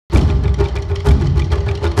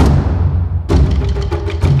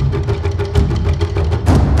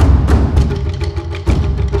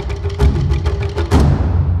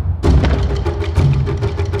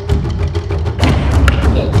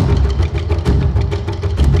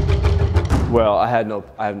Well, I have no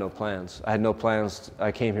plans. I had no plans.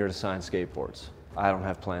 I came here to sign skateboards. I don't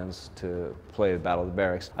have plans to play the Battle of the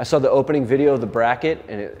Berrics. I saw the opening video of the bracket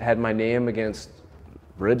and it had my name against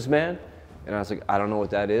Ribsman, and I was like, I don't know what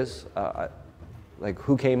that is. Like,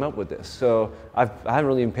 who came up with this? So I haven't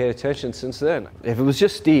really even paid attention since then. If it was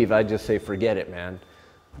just Steve, I'd just say, forget it, man.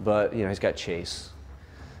 But, you know, he's got Chase,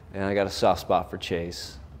 and I got a soft spot for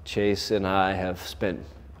Chase. Chase and I have spent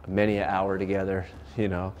many an hour together, you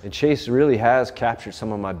know. And Chase really has captured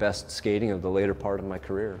some of my best skating of the later part of my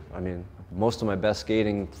career. I mean, most of my best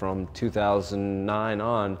skating from 2009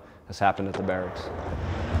 on has happened at the Berrics.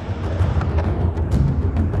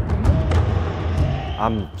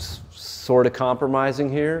 I'm sort of compromising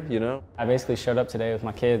here, you know? I basically showed up today with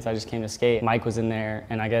my kids. I just came to skate. Mike was in there,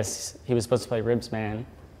 and I guess he was supposed to play Ribsman,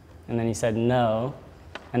 and then he said no.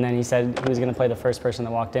 And then he said he was gonna play the first person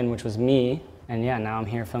that walked in, which was me. And yeah, now I'm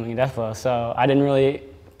here filming Death Blow. So I didn't really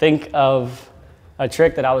think of a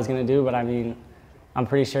trick that I was gonna do, but I mean, I'm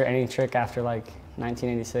pretty sure any trick after like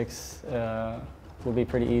 1986 will be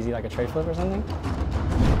pretty easy, like a tray flip or something.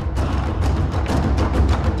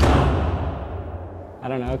 I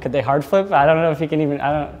don't know, could they hard flip? I don't know if he can even,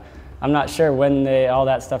 I'm not sure when all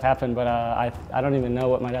that stuff happened, but I don't even know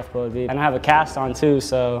what my death blow would be. And I have a cast on too,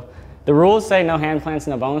 so the rules say no hand plants,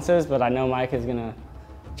 no bonuses, but I know Mike is gonna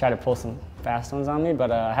try to pull some fast ones on me, but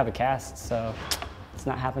I have a cast, so it's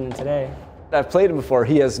not happening today. I've played him before.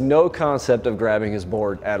 He has no concept of grabbing his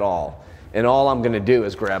board at all. And all I'm gonna do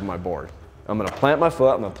is grab my board. I'm gonna plant my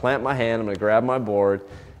foot, I'm gonna plant my hand, I'm gonna grab my board,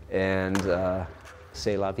 and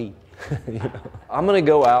c'est la vie. You know? I'm gonna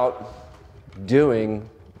go out doing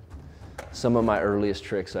some of my earliest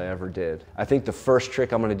tricks I ever did. I think the first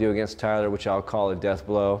trick I'm gonna do against Tyler, which I'll call a death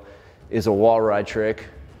blow, is a wall ride trick.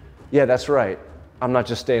 Yeah, that's right. I'm not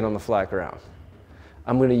just staying on the flat ground.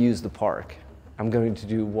 I'm gonna use the park. I'm going to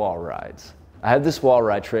do wall rides. I have this wall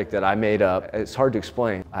ride trick that I made up. It's hard to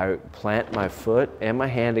explain. I plant my foot and my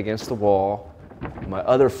hand against the wall. My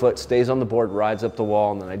other foot stays on the board, rides up the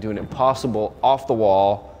wall, and then I do an impossible off the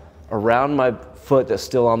wall around my foot that's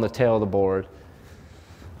still on the tail of the board.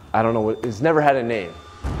 I don't know what, it's never had a name.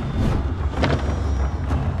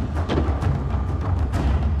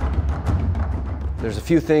 There's a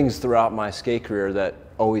few things throughout my skate career that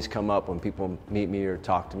always come up when people meet me or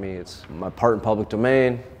talk to me. It's my part in public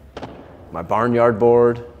domain, my barnyard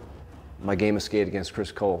board, my game of skate against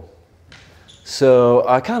Chris Cole. So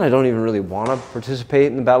I kind of don't even really want to participate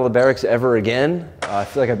in the Battle of the Berrics ever again. I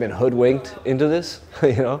feel like I've been hoodwinked into this,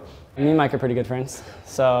 you know? Me and Mike are pretty good friends,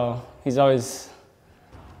 so he's always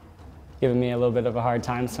giving me a little bit of a hard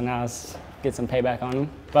time, so now let's get some payback on him.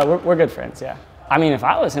 But we're good friends, yeah. I mean, if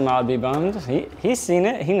I was him, I would be bummed. He's seen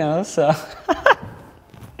it, he knows, so.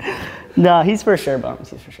 No, he's for sure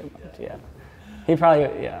bummed, yeah. He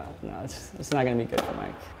probably, yeah, no, it's not gonna be good for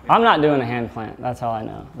Mike. I'm not doing a hand plant, that's all I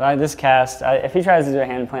know. This cast, if he tries to do a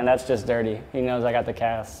hand plant, that's just dirty. He knows I got the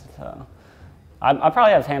cast, so. I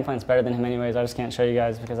probably have hand plants better than him anyways, I just can't show you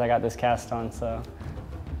guys because I got this cast on, so.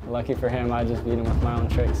 Lucky for him, I just beat him with my own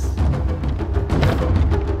tricks.